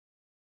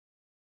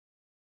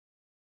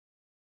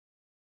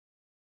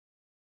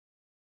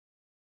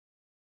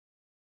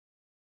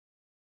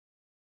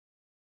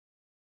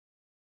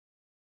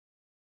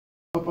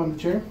up on the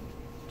chair.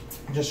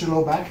 Just your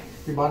low back,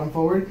 your bottom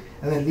forward,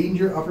 and then lean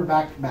your upper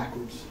back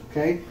backwards.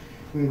 Okay?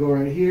 I'm going to go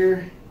right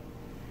here.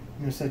 I'm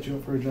going to set you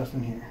up for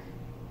adjustment here.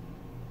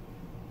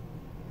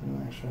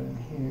 Relax right in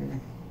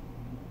here.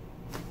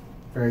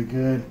 Very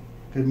good.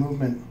 Good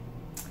movement.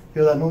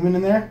 Feel that movement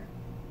in there?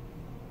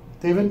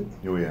 David?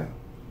 Oh, yeah.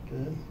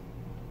 Good.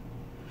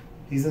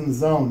 He's in the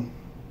zone.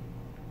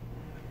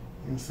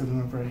 I'm going to set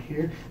him up right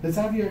here. Let's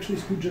have you actually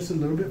scoot just a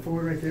little bit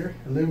forward right there.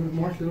 A little bit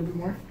more, a little bit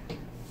more.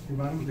 Your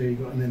bottom. There you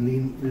go. And then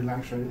lean,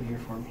 relax right in here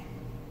for me.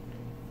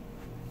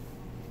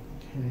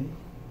 Okay.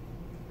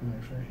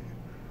 Relax right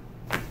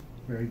here.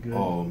 Very good.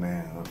 Oh,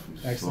 man. That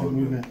feels Excellent so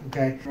movement.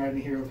 Okay. Right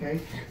in here, okay?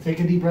 Take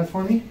a deep breath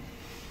for me.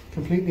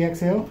 Completely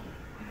exhale.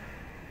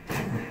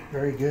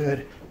 Very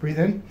good. Breathe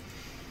in.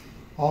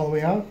 All the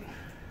way out.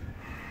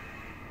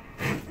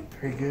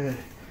 Very good.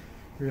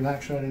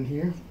 Relax right in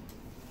here.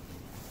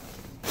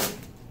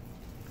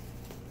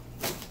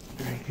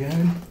 Very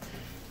good.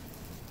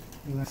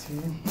 Relax here.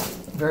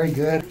 Very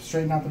good.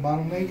 Straighten out the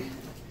bottom leg.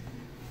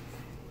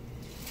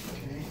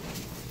 Okay.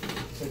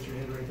 Set your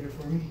head right there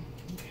for me.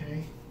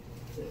 Okay.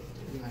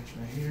 Relax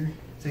right here.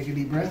 Take a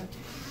deep breath.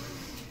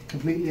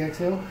 Completely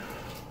exhale.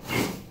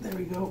 There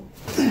we go.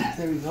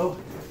 There we go.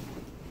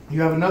 You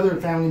have another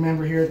family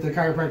member here at the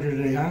chiropractor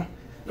today, huh?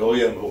 Oh,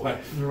 yeah, my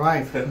wife. Your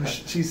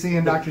wife. She's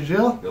seeing Dr.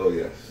 Jill. Oh,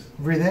 yes.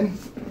 Breathe in.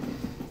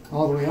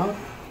 All the way out.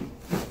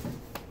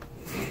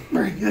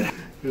 Very good.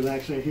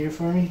 Relax right here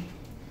for me.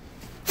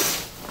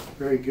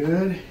 Very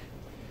good.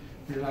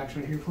 Relax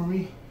right here for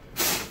me.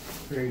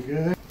 Very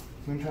good.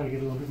 I'm going to try to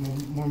get a little bit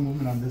more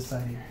movement on this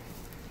side here.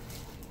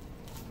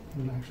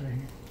 Relax right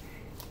here.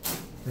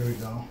 There we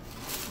go.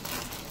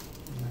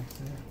 Relax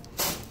there.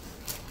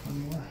 One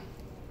more.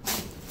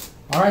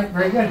 All right,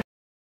 very good.